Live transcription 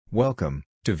Welcome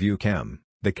to ViewChem,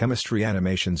 the chemistry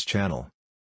animations channel.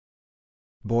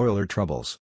 Boiler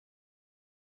troubles.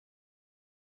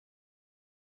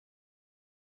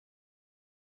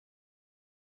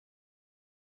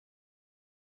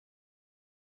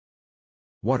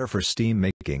 Water for steam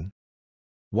making.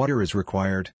 Water is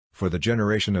required for the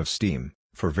generation of steam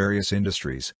for various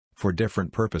industries for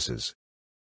different purposes.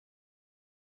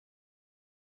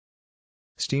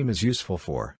 Steam is useful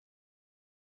for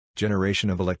generation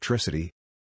of electricity,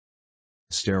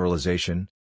 sterilization,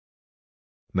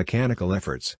 mechanical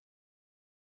efforts,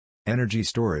 energy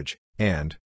storage,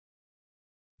 and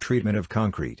treatment of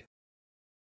concrete.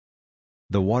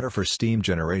 The water for steam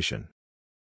generation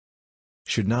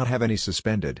should not have any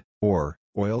suspended or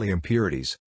oily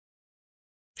impurities,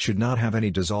 should not have any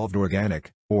dissolved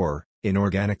organic or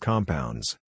inorganic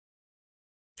compounds,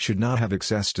 should not have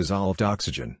excess dissolved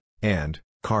oxygen and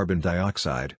carbon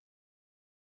dioxide,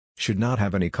 should not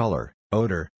have any color,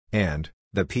 odor, and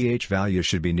the pH value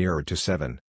should be nearer to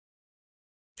 7.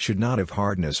 Should not have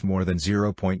hardness more than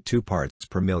 0.2 parts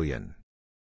per million.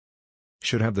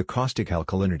 Should have the caustic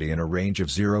alkalinity in a range of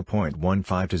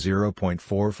 0.15 to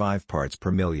 0.45 parts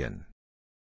per million.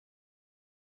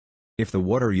 If the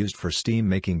water used for steam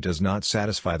making does not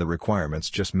satisfy the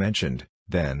requirements just mentioned,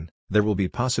 then there will be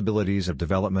possibilities of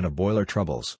development of boiler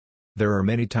troubles. There are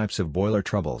many types of boiler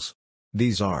troubles.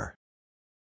 These are: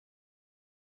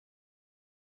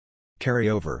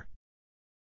 carryover.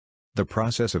 The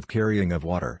process of carrying of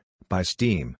water, by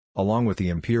steam, along with the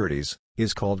impurities,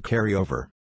 is called carryover.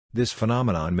 This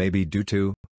phenomenon may be due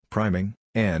to priming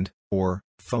and/or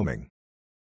foaming.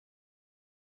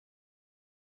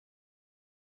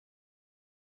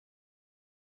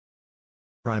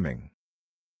 Priming.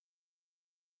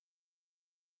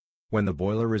 When the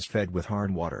boiler is fed with hard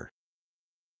water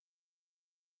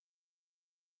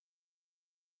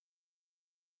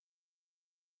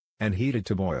and heated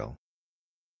to boil,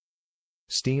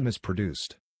 steam is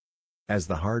produced. As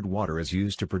the hard water is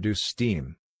used to produce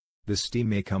steam, the steam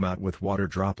may come out with water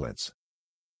droplets.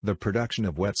 The production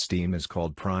of wet steam is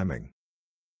called priming.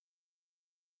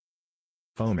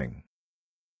 Foaming.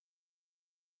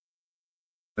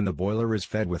 When the boiler is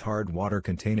fed with hard water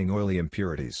containing oily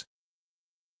impurities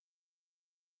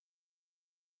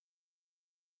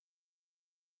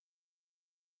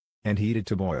and heated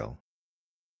to boil,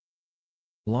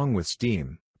 along with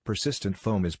steam, persistent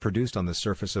foam is produced on the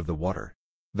surface of the water.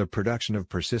 The production of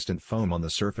persistent foam on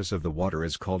the surface of the water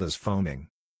is called as foaming.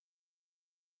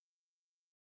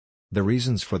 The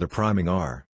reasons for the priming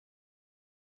are: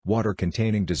 water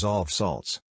containing dissolved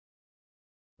salts,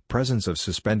 presence of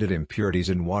suspended impurities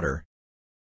in water,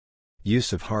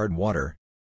 use of hard water,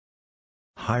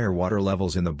 higher water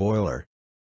levels in the boiler,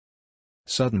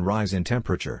 sudden rise in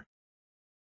temperature,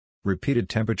 repeated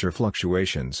temperature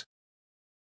fluctuations,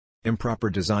 improper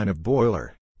design of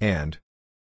boiler, and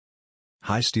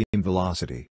high steam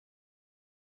velocity.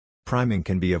 Priming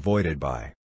can be avoided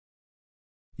by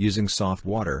using soft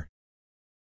water,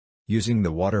 using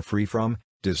the water free from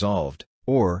dissolved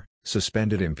or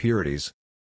suspended impurities,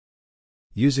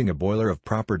 using a boiler of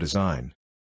proper design,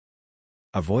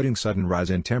 avoiding sudden rise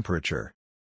in temperature,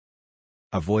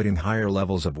 avoiding higher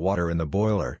levels of water in the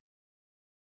boiler,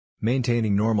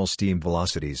 maintaining normal steam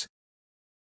velocities,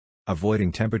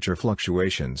 avoiding temperature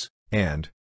fluctuations, and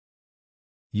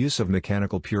use of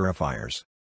mechanical purifiers.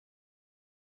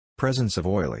 Presence of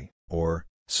oily, or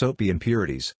soapy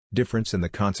impurities, difference in the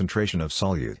concentration of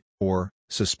solute, or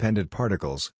suspended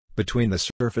particles, between the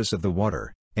surface of the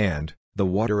water and the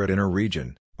water at inner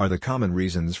region, are the common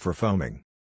reasons for foaming.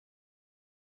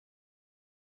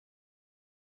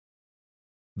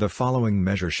 The following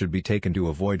measures should be taken to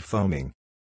avoid foaming.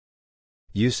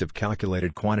 Use of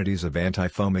calculated quantities of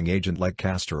anti-foaming agent like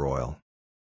castor oil.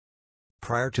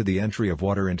 Prior to the entry of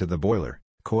water into the boiler,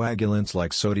 coagulants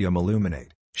like sodium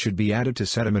aluminate should be added to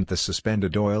sediment the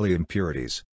suspended oily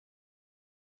impurities,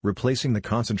 replacing the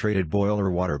concentrated boiler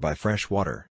water by fresh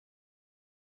water.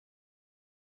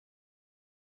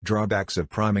 Drawbacks of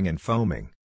priming and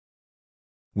foaming.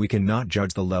 We cannot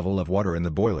judge the level of water in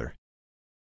the boiler.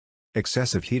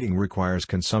 Excessive heating requires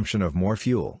consumption of more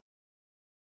fuel.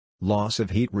 Loss of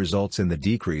heat results in the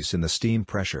decrease in the steam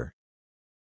pressure.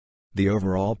 The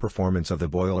overall performance of the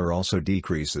boiler also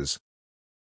decreases.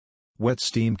 Wet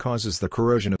steam causes the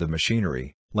corrosion of the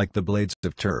machinery, like the blades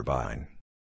of turbine.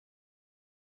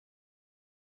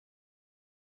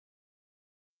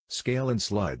 Scale and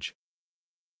sludge.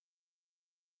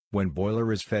 When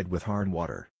boiler is fed with hard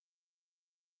water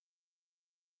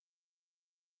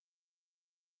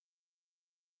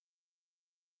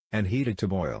and heated to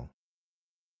boil,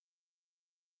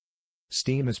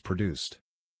 steam is produced.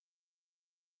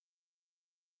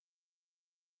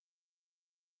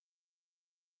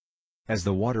 As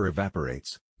the water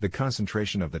evaporates, the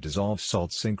concentration of the dissolved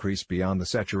salts increase beyond the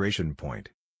saturation point.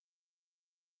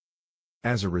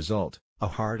 As a result, a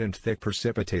hard and thick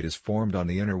precipitate is formed on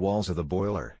the inner walls of the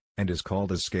boiler, and is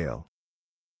called as scale.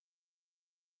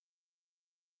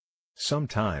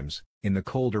 Sometimes, in the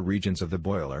colder regions of the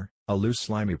boiler, a loose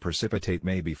slimy precipitate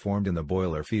may be formed in the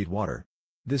boiler feed water.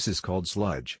 This is called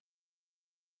sludge.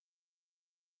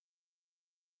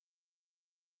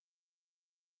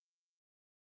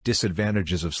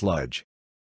 Disadvantages of sludge.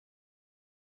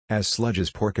 As sludge is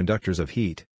poor conductors of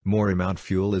heat, more amount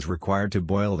fuel is required to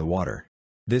boil the water.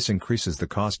 This increases the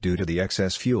cost due to the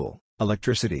excess fuel,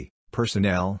 electricity,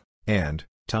 personnel, and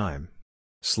time.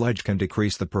 Sludge can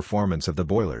decrease the performance of the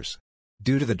boilers.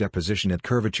 Due to the deposition at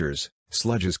curvatures,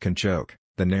 sludges can choke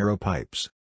the narrow pipes.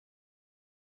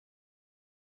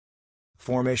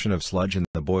 Formation of sludge in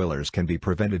the boilers can be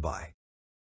prevented by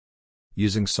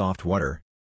using soft water,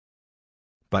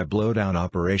 by blowdown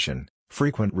operation,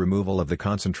 frequent removal of the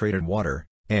concentrated water,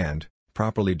 and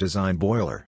properly designed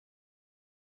boiler.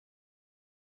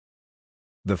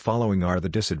 The following are the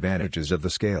disadvantages of the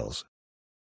scales.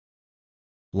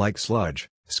 Like sludge,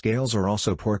 scales are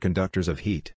also poor conductors of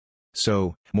heat.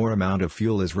 So, more amount of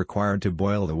fuel is required to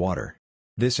boil the water.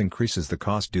 This increases the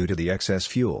cost due to the excess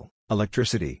fuel,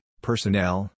 electricity,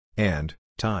 personnel, and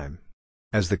time.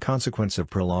 As the consequence of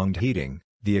prolonged heating,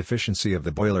 the efficiency of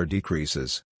the boiler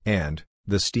decreases, and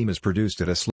the steam is produced at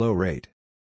a slow rate.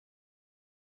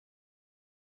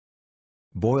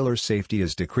 Boiler safety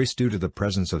is decreased due to the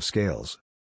presence of scales.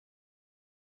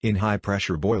 In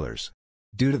high-pressure boilers,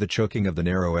 due to the choking of the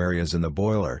narrow areas in the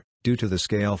boiler, due to the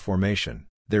scale formation,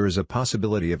 there is a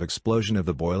possibility of explosion of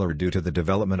the boiler due to the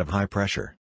development of high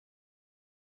pressure.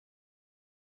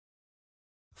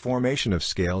 Formation of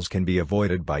scales can be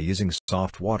avoided by using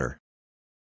soft water.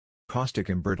 Caustic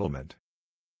embrittlement.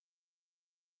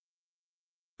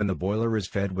 When the boiler is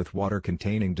fed with water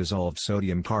containing dissolved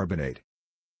sodium carbonate,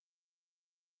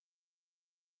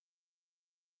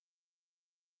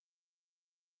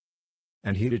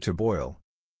 and heated to boil,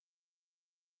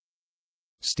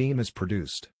 steam is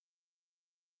produced.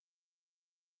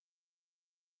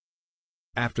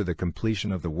 After the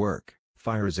completion of the work,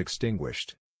 fire is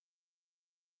extinguished.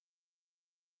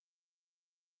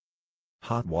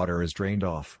 Hot water is drained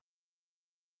off.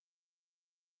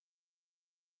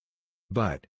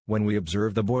 But, when we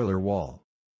observe the boiler wall,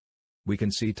 we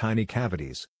can see tiny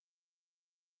cavities.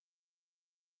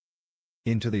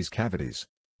 Into these cavities,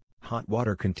 hot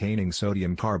water containing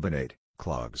sodium carbonate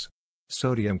clogs.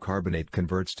 Sodium carbonate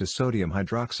converts to sodium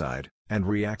hydroxide, and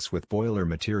reacts with boiler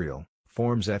material,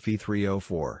 forms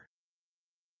Fe3O4.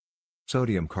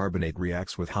 Sodium carbonate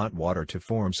reacts with hot water to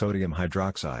form sodium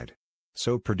hydroxide.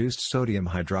 So produced sodium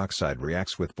hydroxide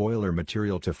reacts with boiler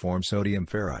material to form sodium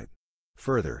ferrite.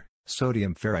 Further,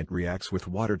 sodium ferrite reacts with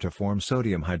water to form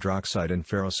sodium hydroxide and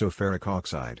ferrosulfuric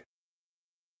oxide.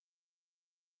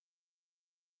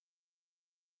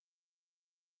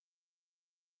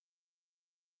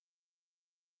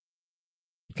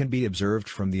 It can be observed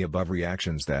from the above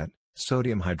reactions that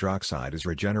sodium hydroxide is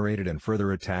regenerated and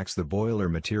further attacks the boiler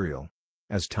material.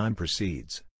 As time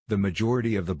proceeds, the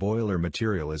majority of the boiler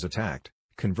material is attacked,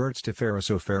 converts to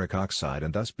ferrosulfuric oxide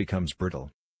and thus becomes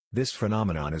brittle. This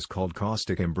phenomenon is called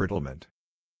caustic embrittlement.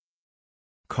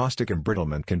 Caustic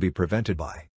embrittlement can be prevented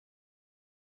by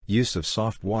use of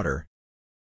soft water,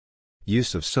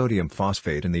 use of sodium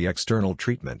phosphate in the external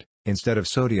treatment, instead of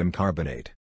sodium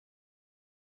carbonate,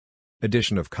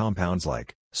 addition of compounds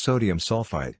like sodium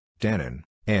sulfite, tannin,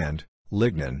 and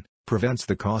lignin, prevents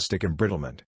the caustic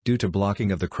embrittlement, due to blocking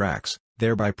of the cracks,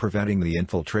 thereby preventing the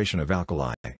infiltration of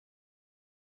alkali.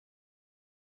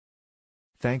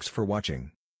 Thanks for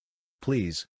watching.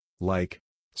 Please like,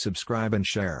 subscribe and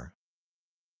share.